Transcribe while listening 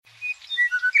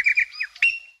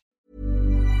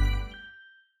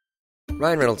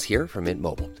Ryan Reynolds here from Mint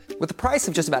Mobile. With the price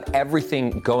of just about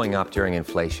everything going up during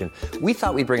inflation, we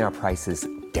thought we'd bring our prices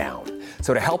down.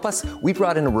 So to help us, we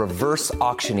brought in a reverse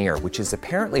auctioneer, which is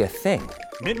apparently a thing.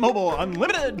 Mint Mobile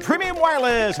Unlimited Premium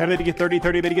Wireless. How to get 30,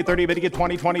 30, bit to get 30, bit to get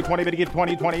 20, 20, 20, bit to get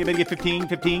 20, 20, bit to get 15,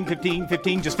 15, 15,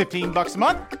 15, just $15 a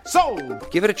month? Sold!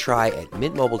 Give it a try at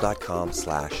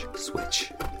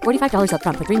mintmobile.com/switch. $45 up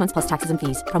front for 3 months plus taxes and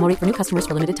fees. Promo rate for new customers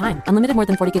for limited time. Unlimited more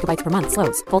than 40 gigabytes per month.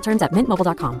 Slows full terms at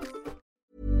mintmobile.com.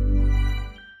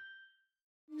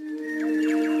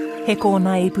 He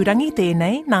kōna ipurangi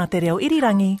tēnei nā te reo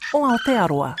irirangi o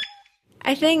Aotearoa.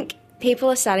 I think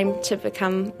people are starting to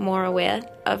become more aware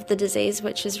of the disease,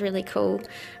 which is really cool.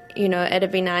 You know,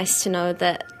 it'd be nice to know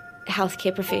that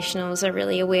healthcare professionals are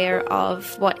really aware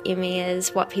of what ME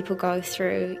is, what people go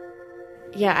through.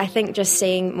 Yeah, I think just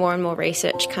seeing more and more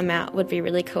research come out would be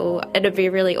really cool. It'd be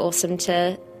really awesome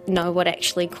to know what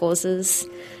actually causes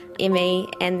ME,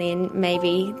 and then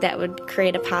maybe that would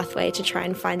create a pathway to try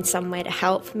and find some way to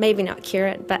help. Maybe not cure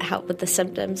it, but help with the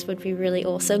symptoms would be really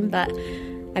awesome. But,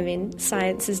 I mean,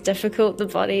 science is difficult, the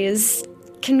body is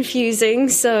confusing,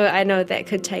 so I know that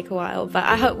could take a while. But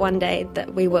I hope one day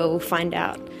that we will find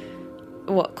out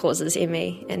what causes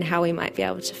ME and how we might be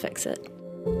able to fix it.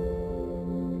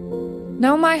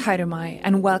 Nau mai haere mai,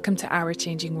 and welcome to Our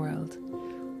Changing World.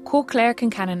 Ko Claire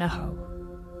Concannon aho.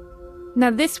 Now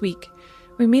this week,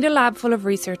 we meet a lab full of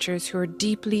researchers who are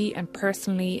deeply and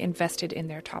personally invested in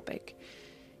their topic,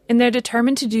 and they're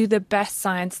determined to do the best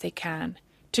science they can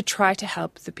to try to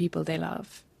help the people they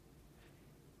love.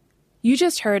 You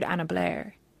just heard Anna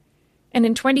Blair, and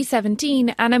in 2017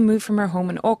 Anna moved from her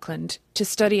home in Auckland to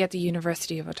study at the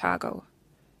University of Otago.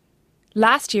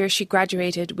 Last year she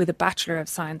graduated with a Bachelor of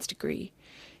Science degree,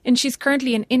 and she's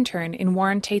currently an intern in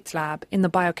Warren Tate's lab in the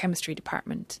biochemistry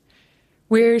department,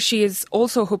 where she is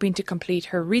also hoping to complete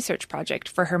her research project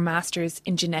for her master's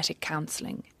in genetic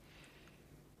counselling.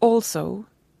 Also,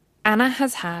 Anna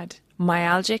has had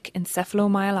myalgic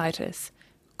encephalomyelitis,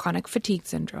 chronic fatigue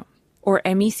syndrome, or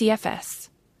MECFS,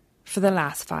 for the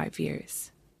last 5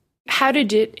 years. How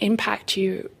did it impact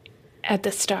you at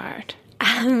the start?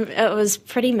 It was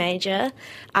pretty major.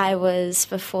 I was,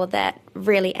 before that,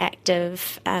 really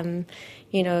active,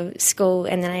 school,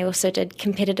 and then I also did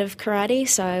competitive karate,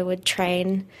 so I would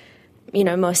train,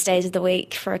 most days of the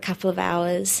week for a couple of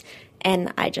hours,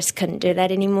 and I just couldn't do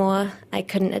that anymore. I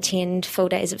couldn't attend full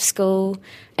days of school.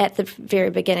 At the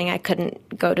very beginning, I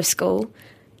couldn't go to school,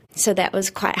 so that was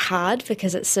quite hard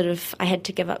because it's I had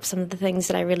to give up some of the things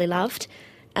that I really loved.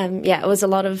 It was a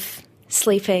lot of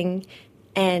sleeping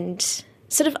and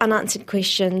sort of unanswered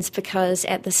questions because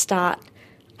at the start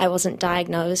I wasn't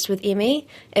diagnosed with ME.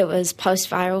 It was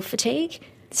post-viral fatigue,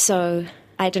 so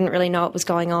I didn't really know what was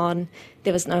going on.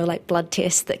 There was no blood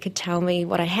test that could tell me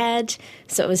what I had,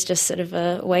 so it was just sort of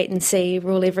a wait and see,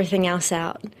 rule everything else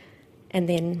out, and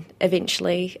then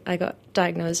eventually I got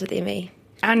diagnosed with ME.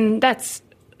 And that's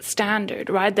standard,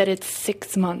 right? That it's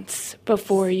 6 months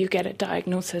before you get a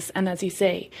diagnosis, and as you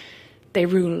say, they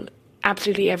rule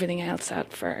absolutely everything else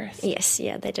out first. Yes,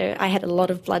 yeah, they do. I had a lot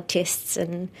of blood tests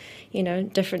and,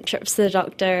 different trips to the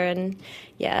doctor, and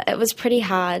yeah, it was pretty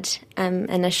hard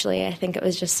initially. I think it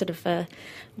was just sort of a,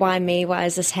 why me? Why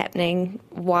is this happening?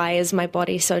 Why is my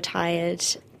body so tired?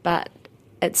 But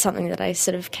it's something that I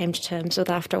sort of came to terms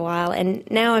with after a while, and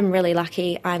now I'm really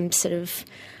lucky. I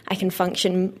can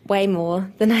function way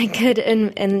more than I could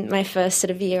in my first sort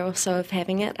of year or so of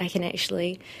having it. I can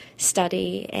actually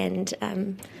study and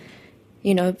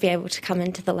be able to come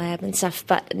into the lab and stuff,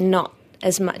 but not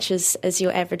as much as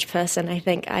your average person. I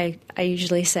think I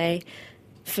usually say,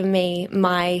 for me,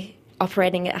 my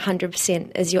operating at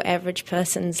 100% is your average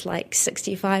person's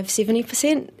 65,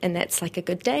 70%, and that's a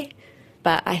good day.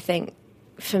 But I think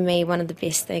for me, one of the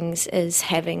best things is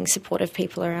having supportive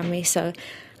people around me, so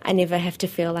I never have to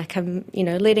feel like I'm,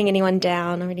 letting anyone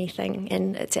down or anything,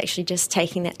 and it's actually just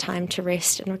taking that time to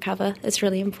rest and recover is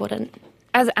really important.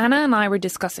 As Anna and I were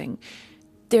discussing,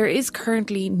 there is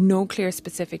currently no clear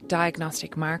specific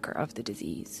diagnostic marker of the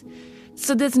disease.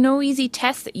 So there's no easy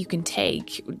test that you can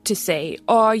take to say,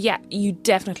 oh yeah, you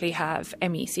definitely have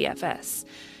MECFS.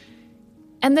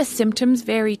 And the symptoms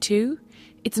vary too.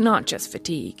 It's not just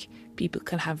fatigue. People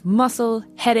can have muscle,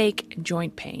 headache and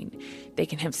joint pain. They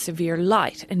can have severe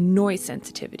light and noise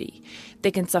sensitivity.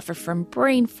 They can suffer from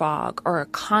brain fog or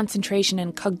concentration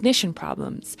and cognition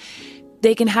problems.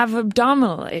 They can have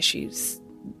abdominal issues.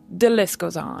 The list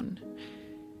goes on.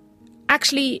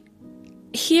 Actually,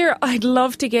 here I'd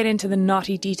love to get into the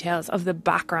knotty details of the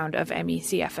background of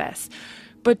MECFS,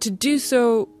 but to do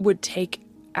so would take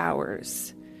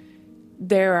hours.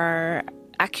 There are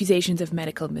accusations of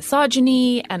medical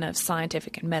misogyny and of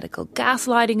scientific and medical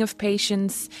gaslighting of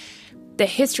patients. The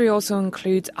history also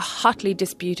includes a hotly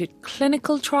disputed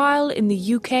clinical trial in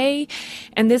the UK,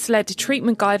 and this led to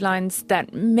treatment guidelines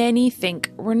that many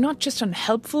think were not just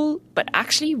unhelpful, but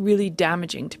actually really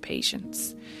damaging to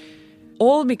patients.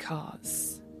 All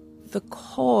because the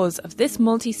cause of this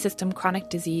multi-system chronic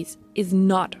disease is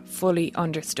not fully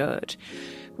understood,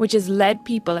 which has led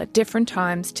people at different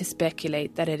times to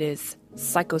speculate that it is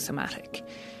psychosomatic.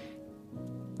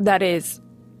 That is,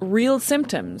 real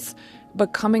symptoms,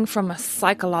 but coming from a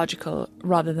psychological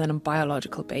rather than a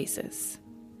biological basis.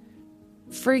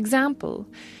 For example,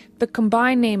 the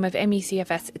combined name of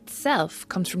ME/CFS itself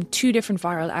comes from 2 different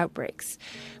viral outbreaks,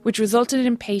 which resulted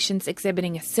in patients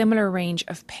exhibiting a similar range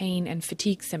of pain and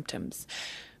fatigue symptoms,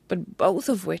 but both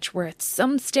of which were at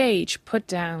some stage put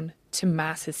down to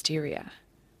mass hysteria.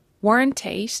 Warren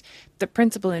Tate, the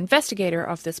principal investigator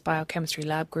of this biochemistry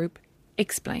lab group,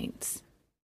 explains.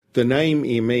 The name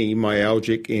ME,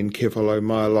 myalgic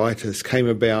encephalomyelitis, came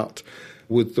about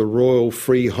with the Royal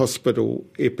Free Hospital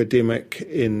epidemic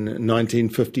in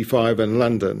 1955 in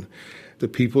London. The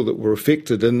people that were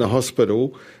affected in the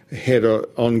hospital had an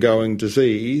ongoing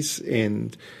disease,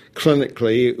 and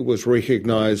clinically it was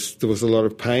recognised there was a lot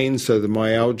of pain, so the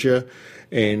myalgia,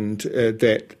 and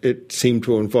that it seemed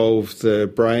to involve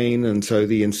the brain, and so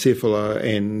the encephala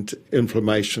and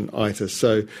inflammation-itis.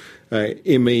 So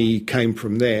ME came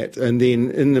from that. And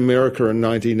then in America in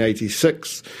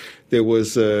 1986, there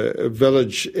was a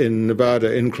village in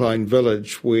Nevada, Incline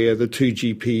Village, where the 2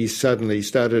 GPs suddenly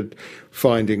started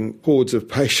finding hordes of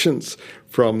patients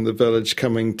from the village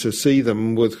coming to see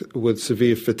them with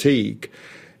severe fatigue.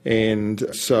 And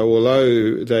so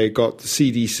although they got the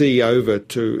CDC over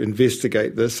to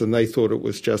investigate this, and they thought it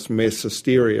was just mass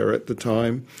hysteria at the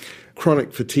time,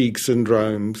 chronic fatigue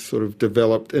syndrome sort of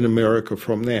developed in America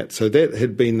from that. So that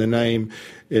had been the name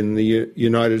in the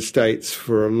United States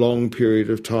for a long period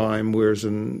of time, whereas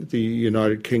in the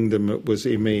United Kingdom it was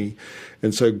ME.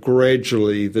 And so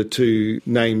gradually the 2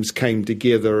 names came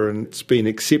together, and it's been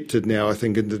accepted now, I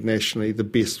think internationally, the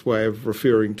best way of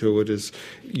referring to it is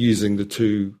using the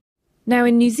 2. Now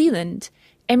in New Zealand,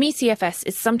 ME/CFS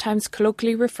is sometimes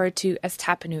colloquially referred to as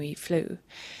Tapanui flu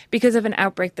because of an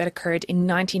outbreak that occurred in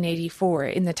 1984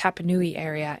 in the Tapanui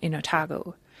area in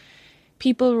Otago.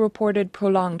 People reported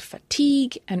prolonged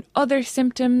fatigue and other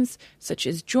symptoms such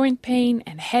as joint pain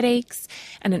and headaches,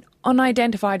 and an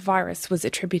unidentified virus was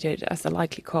attributed as the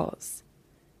likely cause.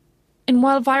 And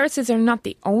while viruses are not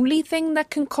the only thing that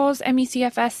can cause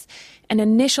ME/CFS, an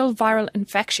initial viral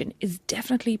infection is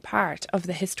definitely part of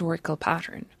the historical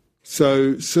pattern.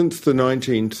 So since the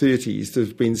 1930s,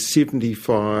 there's been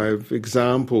 75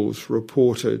 examples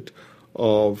reported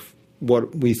of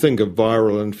what we think of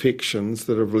viral infections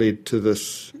that have led to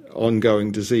this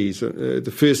ongoing disease.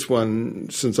 The first one,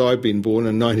 since I've been born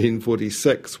in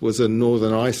 1946, was in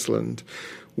Northern Iceland,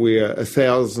 where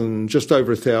just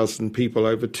over 1,000 people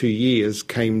over 2 years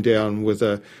came down with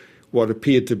what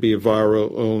appeared to be a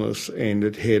viral illness, and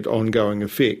it had ongoing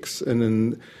effects. And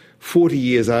in 40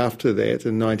 years after that,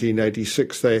 in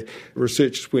 1986,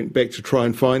 researchers went back to try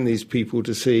and find these people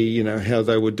to see, how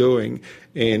they were doing,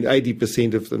 and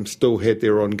 80% of them still had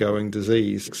their ongoing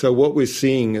disease. So what we're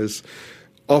seeing is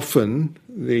often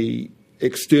the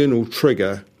external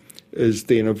trigger is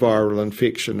then a viral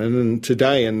infection. And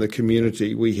today in the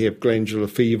community, we have glandular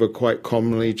fever quite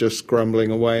commonly just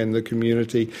grumbling away in the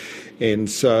community. And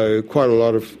so quite a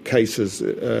lot of cases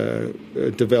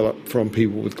develop from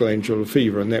people with glandular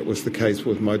fever, and that was the case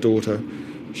with my daughter.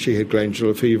 She had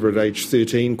glandular fever at age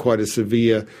 13, quite a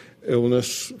severe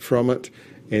illness from it,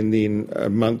 and then a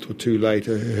month or 2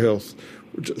 later her health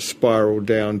spiraled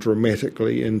down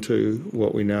dramatically into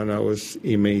what we now know as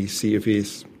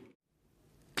ME/CFS.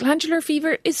 Glandular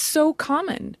fever is so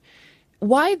common.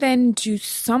 Why then do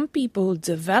some people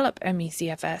develop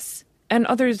ME/CFS and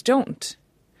others don't?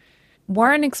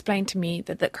 Warren explained to me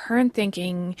that the current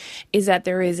thinking is that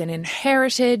there is an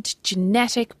inherited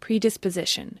genetic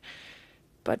predisposition.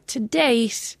 But to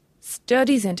date,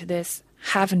 studies into this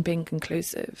haven't been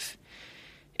conclusive.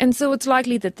 And so it's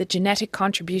likely that the genetic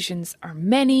contributions are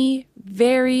many,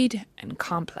 varied and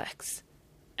complex,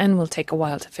 and will take a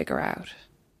while to figure out.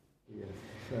 Yeah.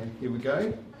 So here we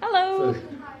go. Hello.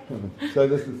 So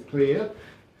this is Claire.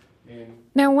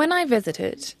 Now, when I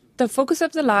visited, the focus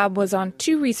of the lab was on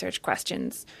 2 research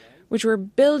questions, which were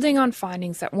building on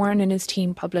findings that Warren and his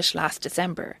team published last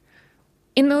December.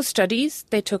 In those studies,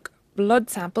 they took blood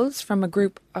samples from a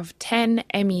group of 10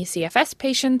 ME/CFS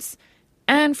patients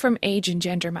and from age and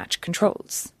gender matched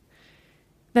controls.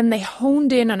 Then they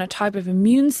honed in on a type of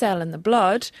immune cell in the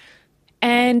blood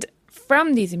And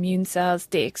from these immune cells,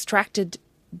 they extracted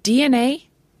DNA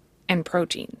and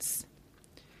proteins.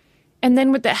 And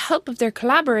then with the help of their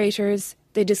collaborators,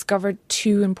 they discovered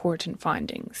two important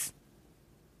findings.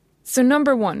 So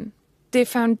number one, they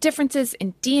found differences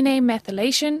in DNA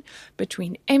methylation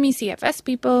between ME/CFS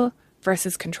people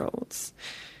versus controls.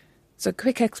 So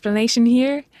quick explanation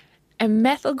here. A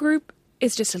methyl group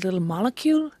is just a little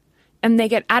molecule, and they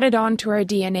get added on to our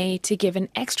DNA to give an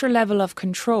extra level of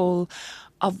control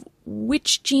of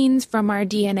which genes from our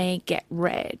DNA get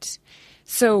read.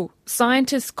 So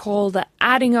scientists call the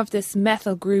adding of this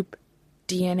methyl group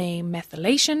DNA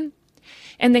methylation,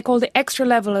 and they call the extra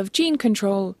level of gene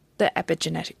control the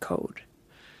epigenetic code.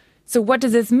 So what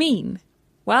does this mean?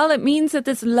 Well, it means that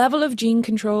this level of gene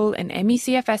control in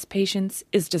ME/CFS patients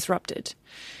is disrupted.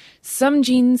 Some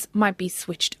genes might be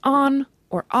switched on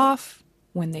or off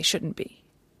when they shouldn't be.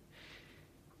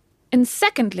 And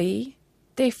secondly,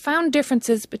 they found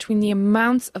differences between the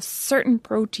amounts of certain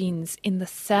proteins in the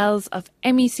cells of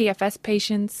ME/CFS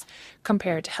patients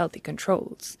compared to healthy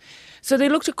controls. So they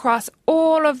looked across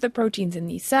all of the proteins in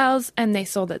these cells, and they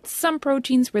saw that some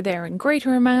proteins were there in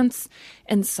greater amounts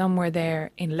and some were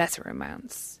there in lesser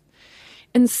amounts.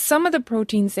 And some of the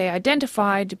proteins they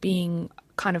identified being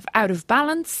kind of out of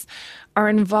balance are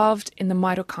involved in the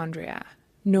mitochondria,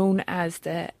 known as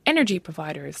the energy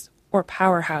providers or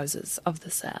powerhouses of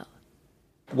the cell.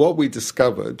 What we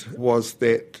discovered was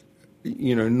that,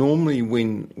 normally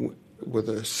with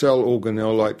a cell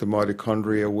organelle like the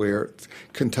mitochondria, where it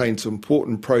contains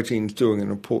important proteins doing an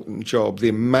important job,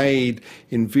 they're made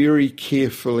in very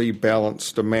carefully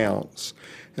balanced amounts.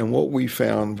 And what we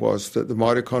found was that the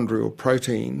mitochondrial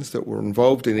proteins that were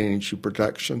involved in energy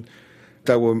production,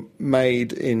 they were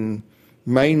made in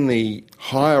mainly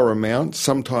higher amounts,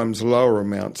 sometimes lower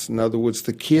amounts. In other words,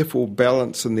 the careful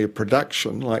balance in their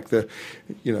production, like the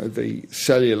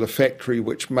cellular factory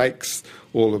which makes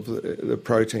all of the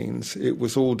proteins, it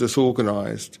was all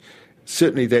disorganised.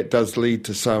 Certainly that does lead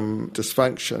to some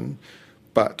dysfunction,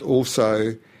 but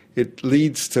also it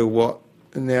leads to what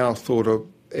are now thought of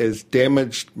as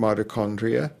damaged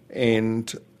mitochondria,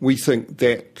 and we think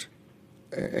that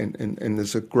and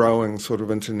there's a growing sort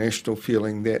of international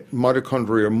feeling that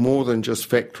mitochondria are more than just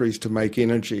factories to make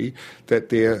energy, that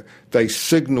they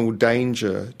signal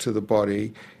danger to the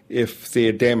body if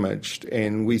they're damaged.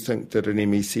 And we think that in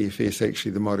ME/CFS,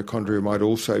 actually, the mitochondria might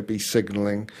also be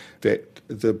signalling that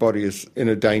the body is in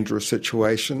a dangerous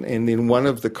situation. And then one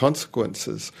of the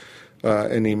consequences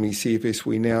in ME/CFS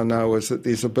we now know is that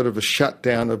there's a bit of a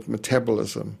shutdown of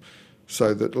metabolism,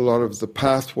 so that a lot of the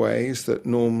pathways that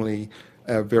normally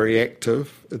are very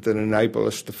active, that enable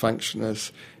us to function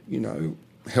as,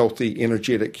 healthy,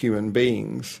 energetic human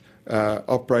beings,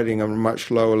 operating on a much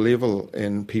lower level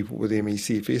in people with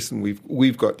ME/CFS, and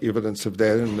we've got evidence of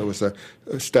that. And there was a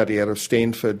study out of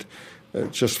Stanford,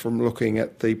 just from looking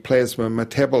at the plasma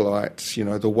metabolites,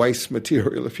 the waste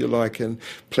material, if you like, in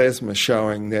plasma,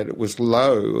 showing that it was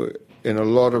low in a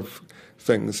lot of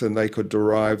things, and they could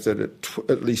derive that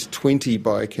at least 20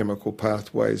 biochemical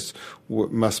pathways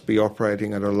must be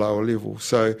operating at a lower level.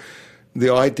 So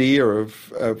the idea of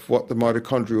what the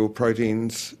mitochondrial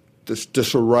proteins, this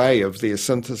disarray of their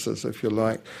synthesis, if you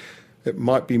like, it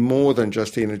might be more than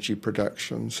just energy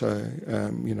production. So,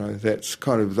 that's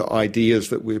kind of the ideas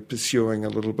that we're pursuing a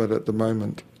little bit at the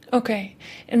moment. Okay,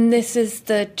 and this is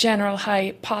the general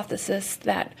hypothesis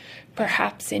that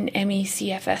perhaps in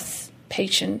ME/CFS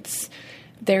patients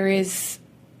there is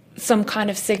some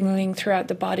kind of signaling throughout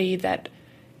the body that,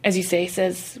 as you say,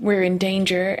 says we're in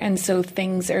danger, and so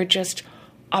things are just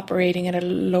operating at a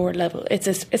lower level. It's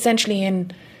essentially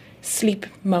in sleep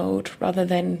mode rather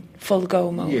than full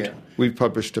go mode. Yeah. We've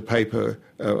published a paper,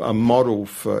 a model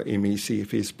for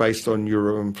ME/CFS based on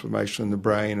neuroinflammation in the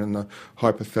brain and the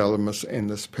hypothalamus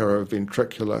and this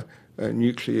paraventricular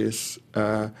nucleus,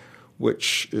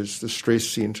 which is the stress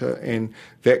centre, and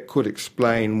that could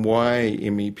explain why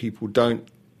ME people don't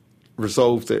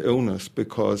resolve their illness,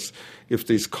 because if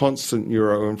there's constant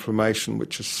neuroinflammation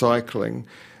which is cycling,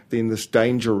 then this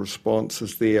danger response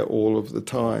is there all of the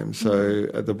time. So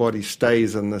the body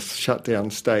stays in this shutdown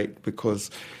state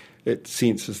because it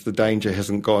senses the danger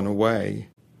hasn't gone away.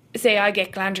 Say I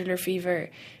get glandular fever,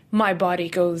 my body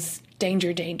goes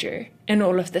danger, danger, and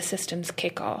all of the systems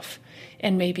kick off,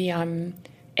 and maybe I'm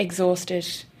exhausted,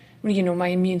 my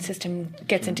immune system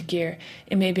gets into gear,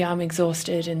 and maybe I'm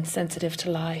exhausted and sensitive to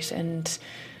light, and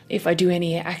if I do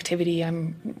any activity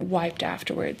I'm wiped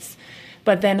afterwards.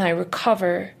 But then I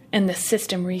recover and the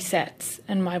system resets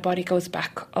and my body goes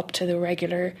back up to the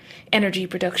regular energy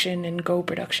production and go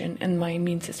production, and my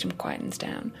immune system quietens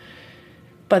down.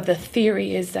 But the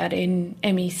theory is that in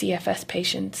ME/CFS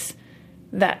patients,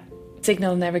 that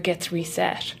signal never gets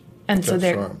reset. And so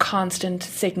they're constant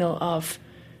signal of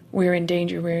we're in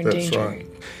danger, we're in danger. Right.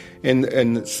 And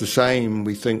it's the same,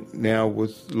 we think, now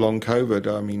with long COVID.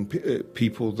 I mean,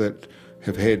 people that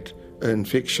have had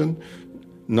infection,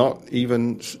 not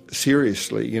even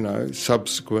seriously,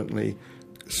 subsequently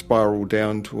spiral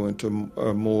down into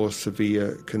a more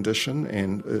severe condition,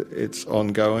 and it's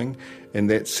ongoing, and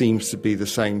that seems to be the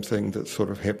same thing that's sort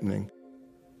of happening.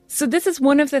 So this is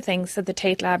one of the things that the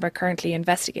Tate Lab are currently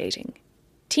investigating.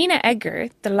 Tina Edgar,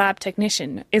 the lab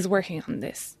technician, is working on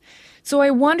this. So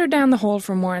I wandered down the hall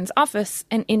from Warren's office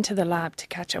and into the lab to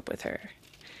catch up with her.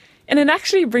 And it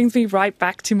actually brings me right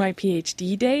back to my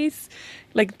PhD days.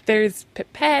 Like, there's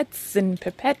pipettes and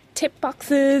pipette tip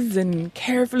boxes and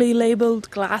carefully labelled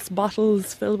glass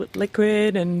bottles filled with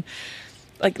liquid and,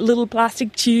 like, little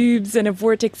plastic tubes and a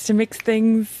vortex to mix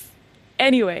things.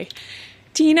 Anyway,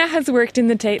 Tina has worked in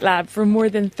the Tate Lab for more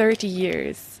than 30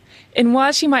 years. And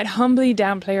while she might humbly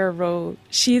downplay her role,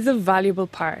 she is a valuable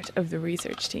part of the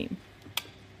research team.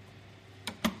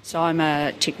 So I'm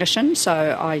a technician, so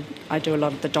I do a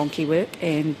lot of the donkey work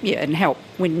and help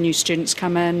when new students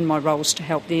come in. My role is to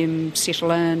help them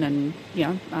settle in, and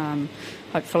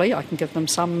hopefully I can give them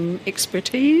some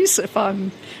expertise if I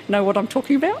know what I'm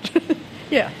talking about.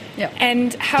 Yeah.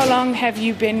 And how long have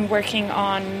you been working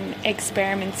on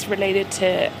experiments related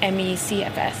to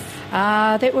ME/CFS?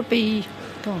 That would be,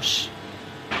 4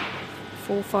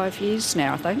 or 5 years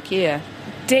now, I think. Yeah.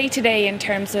 Day to day, in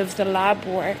terms of the lab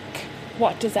work,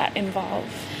 what does that involve?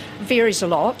 Varies a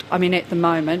lot. I mean, at the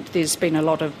moment, there's been a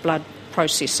lot of blood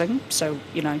processing. So,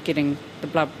 getting the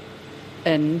blood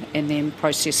in and then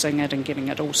processing it and getting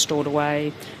it all stored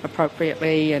away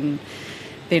appropriately. And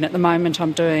then at the moment,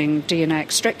 I'm doing DNA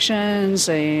extractions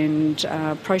and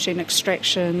protein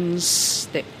extractions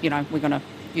that, we're going to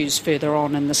use further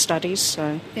on in the studies.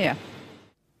 So, yeah.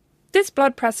 This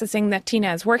blood processing that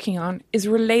Tina is working on is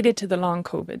related to the long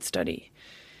COVID study.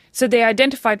 So they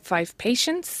identified 5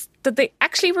 patients that they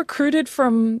actually recruited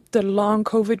from the long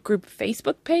COVID group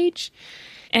Facebook page.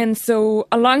 And so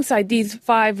alongside these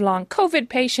 5 long COVID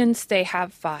patients, they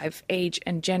have 5 age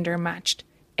and gender matched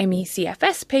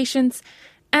ME/CFS patients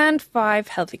and 5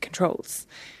 healthy controls.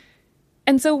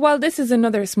 And so while this is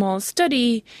another small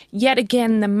study, yet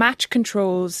again the match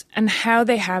controls and how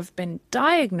they have been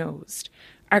diagnosed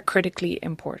are critically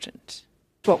important.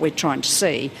 What we're trying to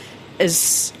see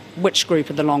is which group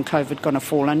are the long COVID going to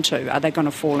fall into? Are they going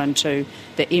to fall into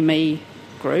the ME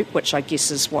group, which I guess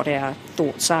is what our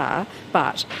thoughts are,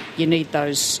 but you need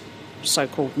those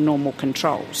so-called normal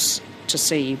controls to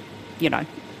see,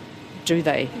 do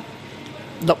they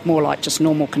look more like just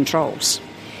normal controls?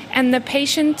 And the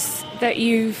patients that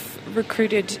you've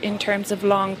recruited in terms of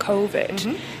long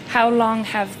COVID, how long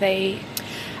have they?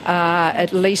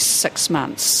 At least 6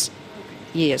 months,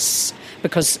 yes,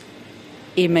 because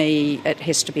ME, it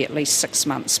has to be at least 6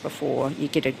 months before you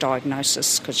get a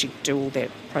diagnosis, because you do all that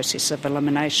process of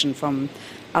elimination from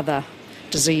other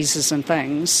diseases and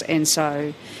things. And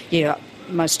so,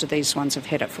 most of these ones have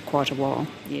had it for quite a while,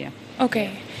 yeah.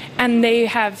 Okay. And they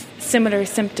have similar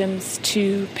symptoms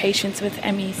to patients with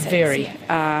ME? Very.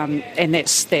 And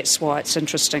that's why it's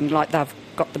interesting. Like, they've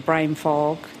got the brain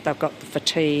fog, they've got the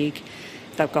fatigue,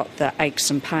 they've got the aches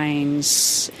and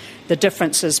pains. The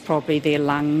difference is probably their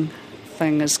lung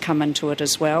thing has come into it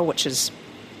as well, which is,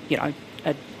 a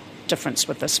difference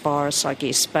with this virus, I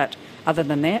guess. But other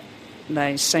than that,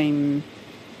 they seem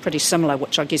pretty similar,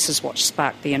 which I guess is what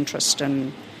sparked the interest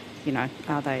in,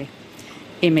 are they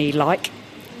ME-like?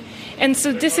 And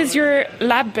so this is your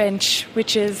lab bench,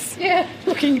 which is... Yeah,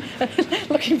 looking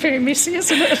very messy,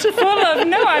 isn't it?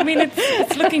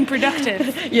 It's looking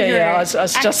productive. Yeah, I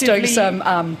was just doing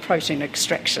some protein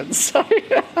extractions. So,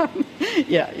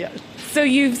 yeah. So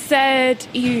you've said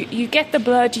you get the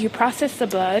blood, you process the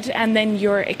blood, and then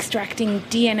you're extracting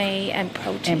DNA and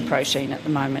protein. And protein at the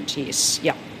moment, yes.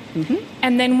 Yeah. Mm-hmm.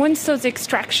 And then once those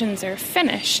extractions are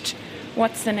finished,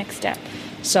 what's the next step?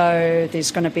 So there's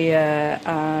going to be a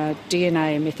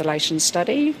DNA methylation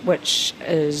study, which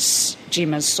is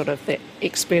Gemma's sort of the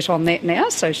expert on that now,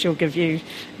 so she'll give you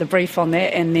the brief on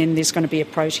that. And then there's going to be a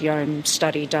proteome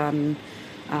study done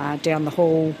down the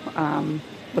hall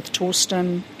with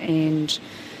Torsten, and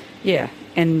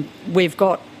we've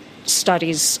got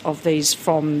studies of these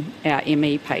from our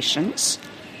ME patients,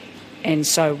 and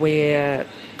so we're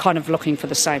kind of looking for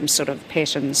the same sort of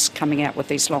patterns coming out with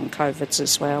these long COVIDs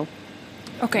as well.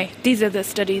 Okay, these are the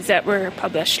studies that were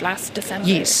published last December?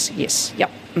 Yes,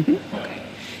 yep. Mm-hmm. Okay.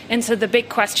 And so the big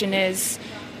question is,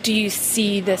 do you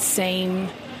see the same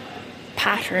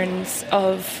patterns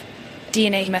of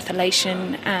DNA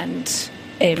methylation and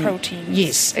proteins.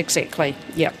 Yes, exactly.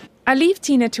 Yep. I leave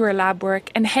Tina to her lab work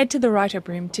and head to the write-up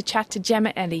room to chat to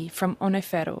Gemma Ellie from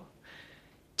Onefero.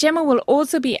 Gemma will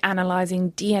also be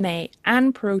analysing DNA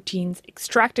and proteins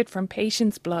extracted from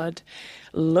patients' blood,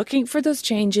 looking for those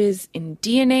changes in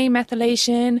DNA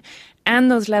methylation and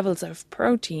those levels of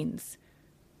proteins.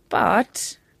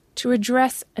 But to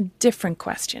address a different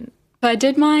question. I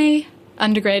did my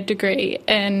undergrad degree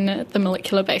in the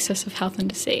molecular basis of health and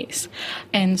disease,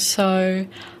 and so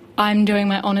I'm doing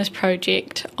my honours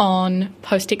project on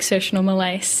post-exertional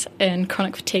malaise in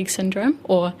chronic fatigue syndrome,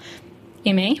 or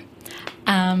ME.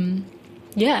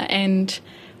 And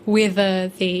whether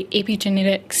the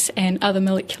epigenetics and other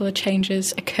molecular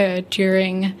changes occur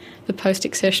during the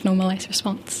post-exertional malaise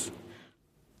response.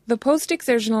 The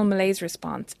post-exertional malaise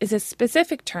response is a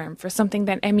specific term for something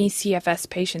that ME/CFS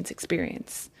patients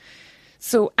experience.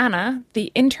 So Anna,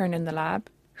 the intern in the lab,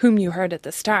 whom you heard at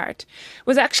the start,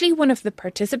 was actually one of the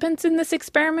participants in this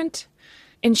experiment,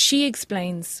 and she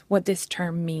explains what this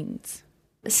term means.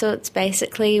 So it's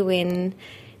basically when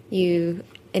you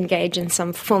engage in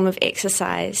some form of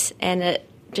exercise and it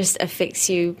just affects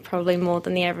you probably more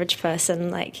than the average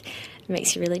person. Like, it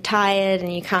makes you really tired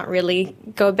and you can't really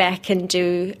go back and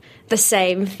do the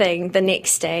same thing the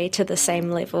next day to the same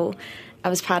level. I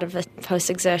was part of a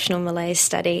post-exertional malaise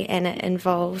study, and it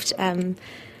involved, I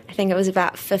think it was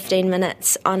about 15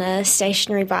 minutes on a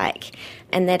stationary bike,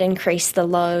 and that increased the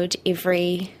load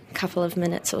every couple of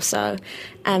minutes or so.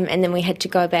 And then we had to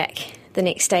go back the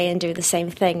next day and do the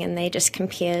same thing, and they just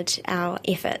compared our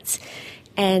efforts.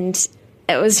 And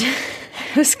it was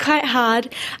it was quite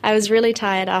hard. I was really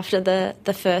tired after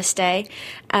the first day,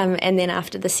 and then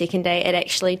after the second day it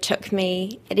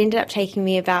ended up taking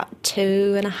me about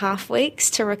 2.5 weeks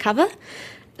to recover.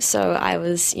 So I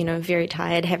was, very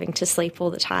tired, having to sleep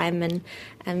all the time,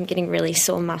 and getting really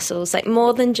sore muscles, like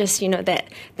more than just,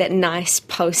 that nice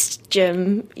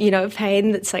post-gym,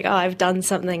 pain that's like, oh, I've done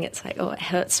something. It's like, oh, it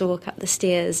hurts to walk up the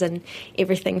stairs and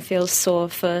everything feels sore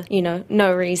for,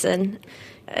 no reason.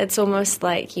 It's almost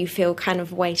like you feel kind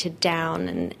of weighted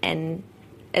down, and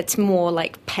it's more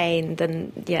like pain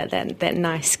than, that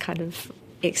nice kind of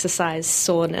exercise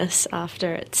soreness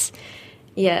after.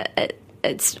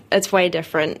 It's way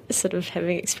different, sort of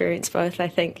having experienced both. I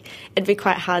think it'd be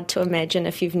quite hard to imagine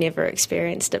if you've never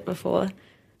experienced it before.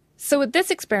 So with this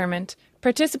experiment,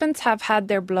 participants have had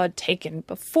their blood taken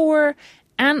before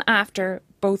and after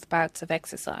both bouts of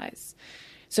exercise.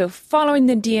 So following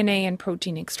the DNA and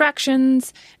protein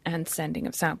extractions and sending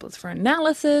of samples for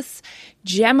analysis,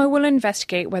 Gemma will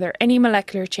investigate whether any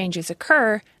molecular changes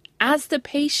occur as the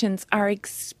patients are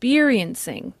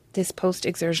experiencing this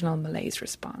post-exertional malaise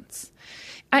response.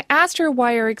 I asked her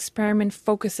why her experiment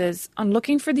focuses on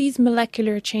looking for these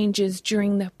molecular changes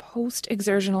during the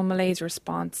post-exertional malaise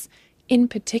response in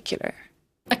particular.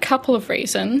 A couple of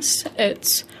reasons.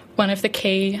 It's one of the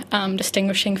key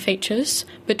distinguishing features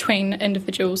between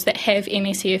individuals that have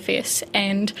ME/CFS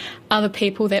and other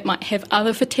people that might have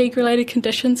other fatigue-related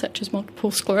conditions such as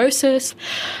multiple sclerosis.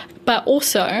 But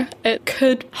also, it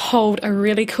could hold a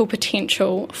really cool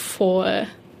potential for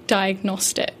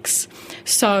diagnostics.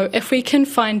 So if we can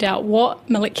find out what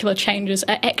molecular changes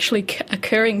are actually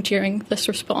occurring during this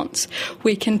response,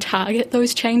 we can target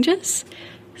those changes.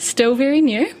 Still very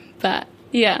new, but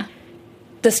yeah.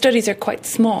 The studies are quite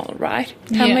small, right?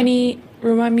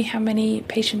 Remind me how many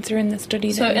patients are in the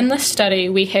study? So in this study,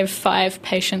 we have 5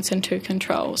 patients and 2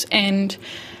 controls. And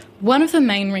one of the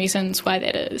main reasons why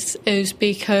that is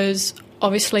because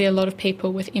obviously a lot of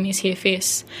people with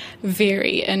ME/CFS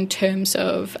vary in terms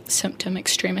of symptom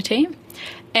extremity.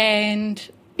 And,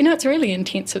 it's a really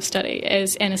intensive study.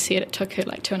 As Anna said, it took her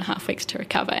like 2.5 weeks to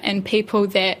recover. And people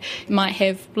that might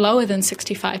have lower than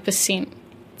 65%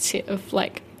 of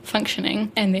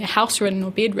functioning and they're house-ridden or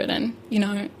bedridden,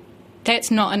 that's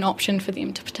not an option for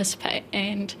them to participate.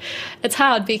 And it's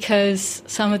hard because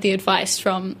some of the advice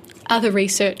from other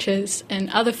researchers in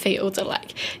other fields are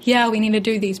like, yeah, we need to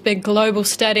do these big global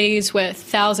studies with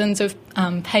thousands of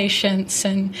patients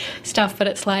and stuff, but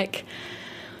it's like,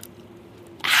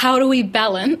 how do we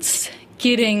balance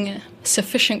getting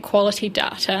sufficient quality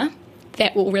data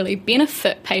that will really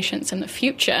benefit patients in the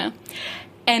future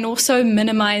and also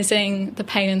minimising the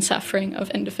pain and suffering of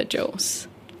individuals?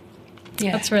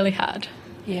 Yeah. That's really hard.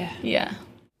 Yeah.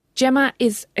 Gemma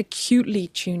is acutely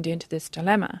tuned into this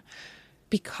dilemma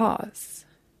because,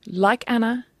 like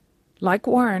Anna, like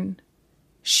Warren,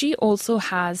 she also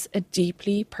has a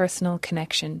deeply personal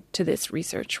connection to this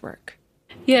research work.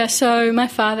 Yeah, so my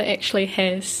father actually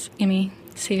has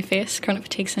ME/CFS, chronic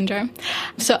fatigue syndrome.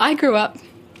 So I grew up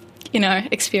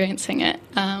experiencing it.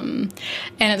 And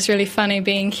it's really funny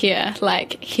being here,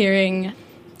 like hearing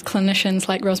clinicians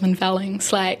like Rosamund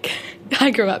Vellings, like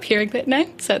I grew up hearing that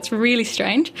name, so it's really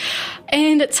strange.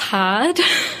 And it's hard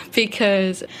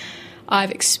because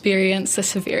I've experienced the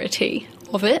severity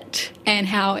of it and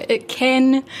how it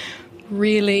can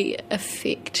really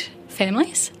affect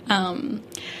families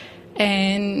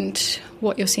and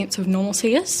what your sense of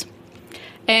normalcy is.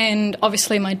 And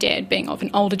obviously my dad, being of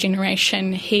an older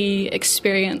generation, he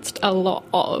experienced a lot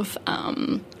of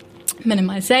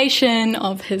minimisation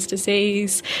of his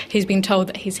disease. He's been told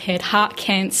that he's had heart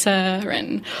cancer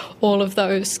and all of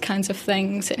those kinds of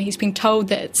things, and he's been told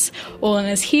that it's all in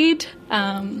his head.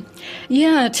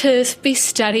 To be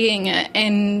studying it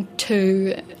and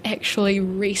to actually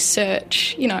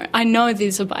research, I know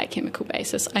there's a biochemical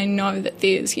basis. I know that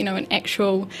there's, an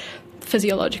actual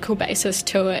physiological basis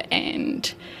to it,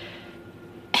 and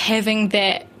having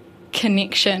that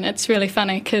connection. It's really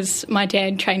funny because my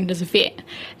dad trained as a vet,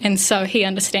 and so he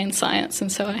understands science, and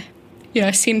so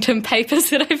I send him papers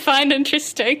that I find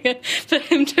interesting for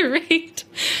him to read.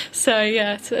 So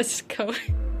it's cool.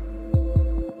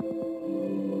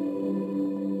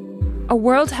 A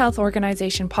World Health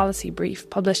Organization policy brief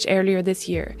published earlier this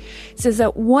year says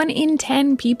that 1 in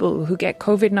 10 people who get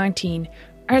COVID-19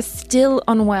 are still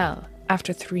unwell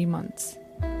after 3 months.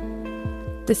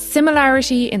 The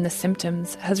similarity in the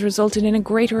symptoms has resulted in a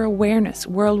greater awareness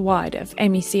worldwide of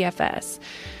ME/CFS.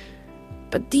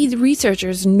 But these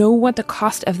researchers know what the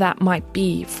cost of that might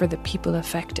be for the people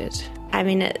affected. I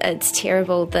mean, it's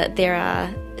terrible that there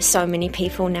are so many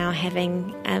people now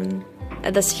having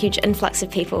this huge influx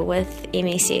of people with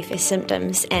ME/CFS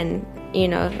symptoms, and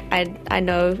I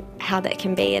know how that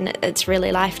can be, and it's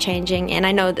really life-changing, and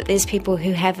I know that there's people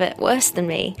who have it worse than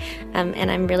me,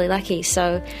 and I'm really lucky.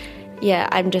 So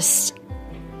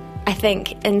I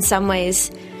think in some ways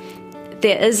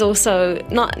there is also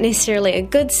not necessarily a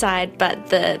good side, but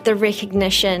the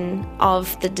recognition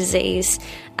of the disease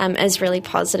is really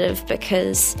positive,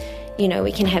 because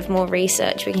we can have more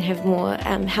research, we can have more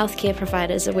healthcare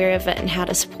providers aware of it and how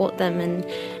to support them,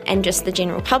 and just the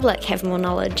general public have more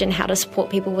knowledge and how to support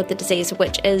people with the disease,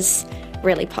 which is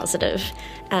really positive.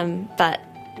 But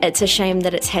it's a shame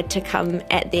that it's had to come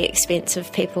at the expense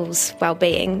of people's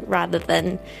well-being rather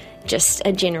than just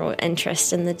a general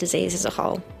interest in the disease as a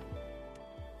whole.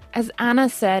 As Anna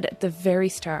said at the very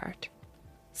start,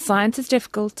 science is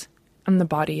difficult and the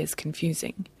body is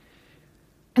confusing.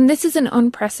 And this is an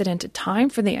unprecedented time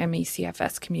for the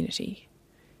ME/CFS community.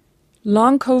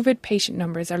 Long COVID patient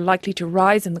numbers are likely to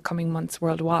rise in the coming months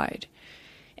worldwide,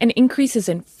 and increases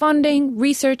in funding,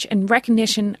 research and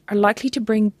recognition are likely to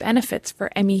bring benefits for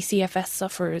ME/CFS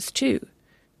sufferers too.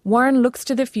 Warren looks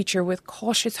to the future with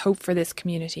cautious hope for this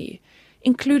community,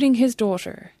 including his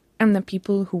daughter and the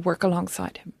people who work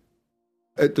alongside him.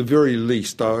 At the very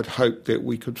least, I would hope that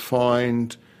we could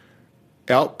find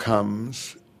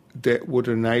outcomes that would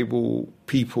enable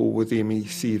people with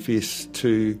ME/CFS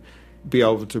to be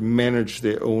able to manage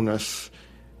their illness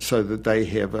so that they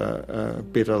have a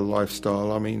better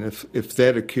lifestyle. I mean, if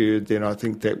that occurred, then I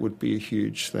think that would be a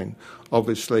huge thing.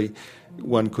 Obviously,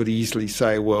 one could easily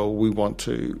say, well, we want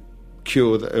to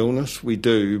cure the illness. We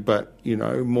do, but,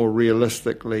 more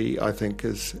realistically, I think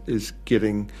is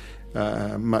getting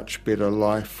a much better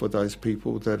life for those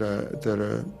people that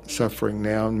are suffering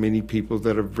now, and many people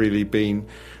that have really been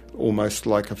almost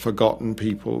like a forgotten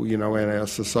people, in our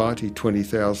society,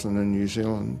 20,000 in New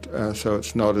Zealand, so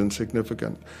it's not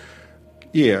insignificant.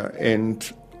 Yeah, and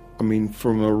I mean,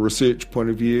 from a research point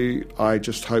of view, I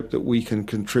just hope that we can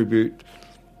contribute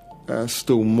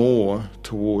still more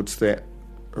towards that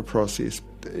process.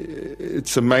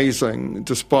 It's amazing,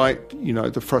 despite,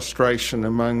 the frustration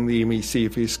among the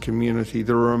ME/CFS community,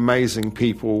 there are amazing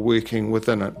people working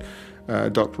within it.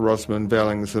 Dr. Rosamund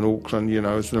Vellings in Auckland,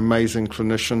 is an amazing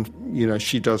clinician.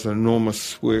 She does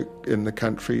enormous work in the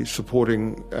country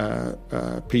supporting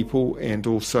people and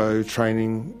also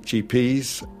training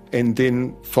GPs, and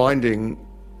then finding,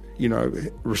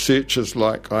 researchers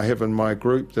like I have in my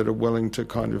group that are willing to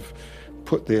kind of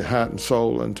put their heart and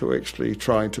soul into actually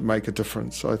trying to make a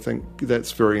difference. I think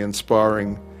that's very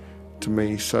inspiring to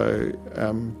me. So,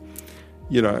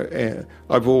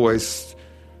 I've always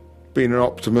been an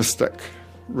optimistic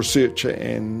researcher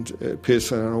and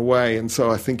person in a way, and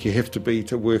so I think you have to be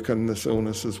to work in this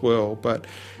illness as well. But,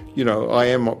 I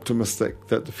am optimistic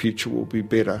that the future will be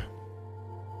better.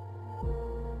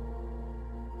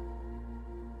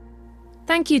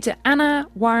 Thank you to Anna,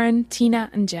 Warren, Tina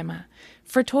and Gemma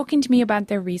for talking to me about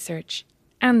their research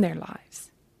and their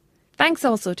lives. Thanks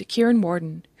also to Kieran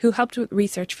Warden, who helped with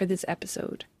research for this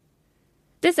episode.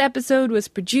 This episode was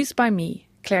produced by me,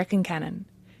 Claire Concannon.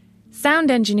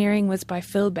 Sound engineering was by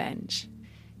Phil Benge.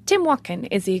 Tim Watkin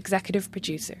is the executive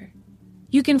producer.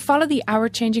 You can follow the Our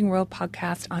Changing World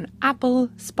podcast on Apple,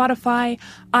 Spotify,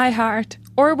 iHeart,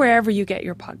 or wherever you get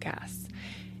your podcasts.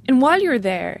 And while you're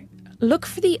there, look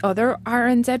for the other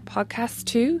RNZ podcasts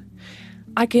too.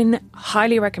 I can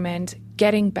highly recommend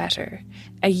Getting Better,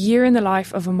 a year in the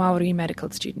life of a Maori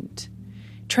medical student.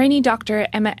 Trainee doctor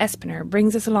Emma Espiner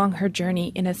brings us along her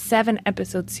journey in a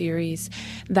 7-episode series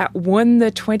that won the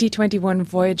 2021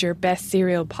 Voyager Best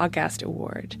Serial Podcast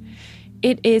Award.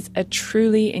 It is a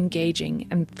truly engaging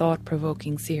and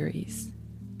thought-provoking series.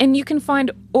 And you can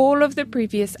find all of the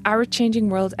previous Our Changing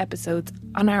World episodes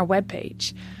on our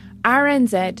webpage,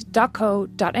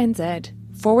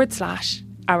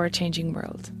 rnz.co.nz/Our Changing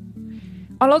World.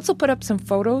 I'll also put up some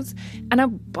photos and a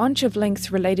bunch of links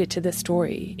related to this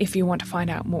story if you want to find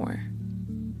out more.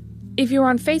 If you're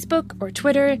on Facebook or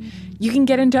Twitter, you can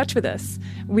get in touch with us.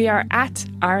 We are at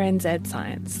RNZ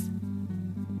Science.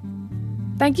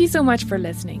 Thank you so much for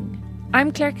listening.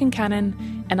 I'm Claire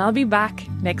Concannon, and I'll be back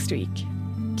next week.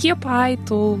 Kia pai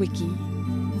tō wiki.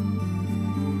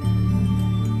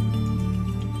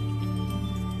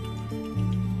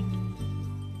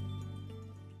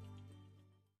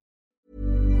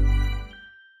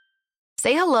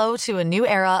 Say hello to a new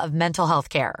era of mental health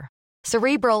care.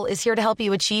 Cerebral is here to help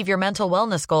you achieve your mental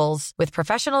wellness goals with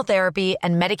professional therapy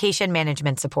and medication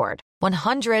management support.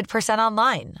 100%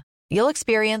 online. You'll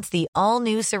experience the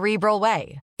all-new Cerebral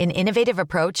Way, an innovative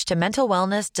approach to mental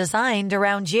wellness designed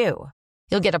around you.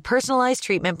 You'll get a personalized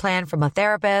treatment plan from a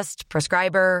therapist,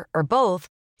 prescriber, or both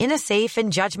in a safe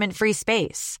and judgment-free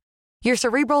space. Your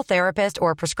Cerebral therapist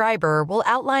or prescriber will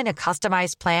outline a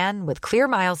customized plan with clear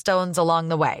milestones along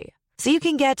the way, so you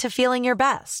can get to feeling your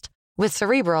best. With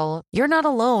Cerebral, you're not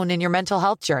alone in your mental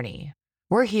health journey.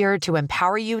 We're here to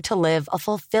empower you to live a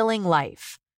fulfilling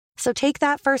life. So take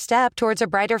that first step towards a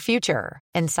brighter future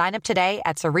and sign up today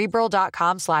at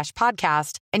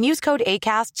Cerebral.com/podcast and use code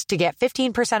ACAST to get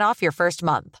 15% off your first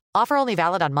month. Offer only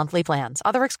valid on monthly plans.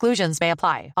 Other exclusions may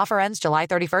apply. Offer ends July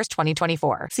 31st,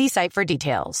 2024. See site for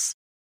details.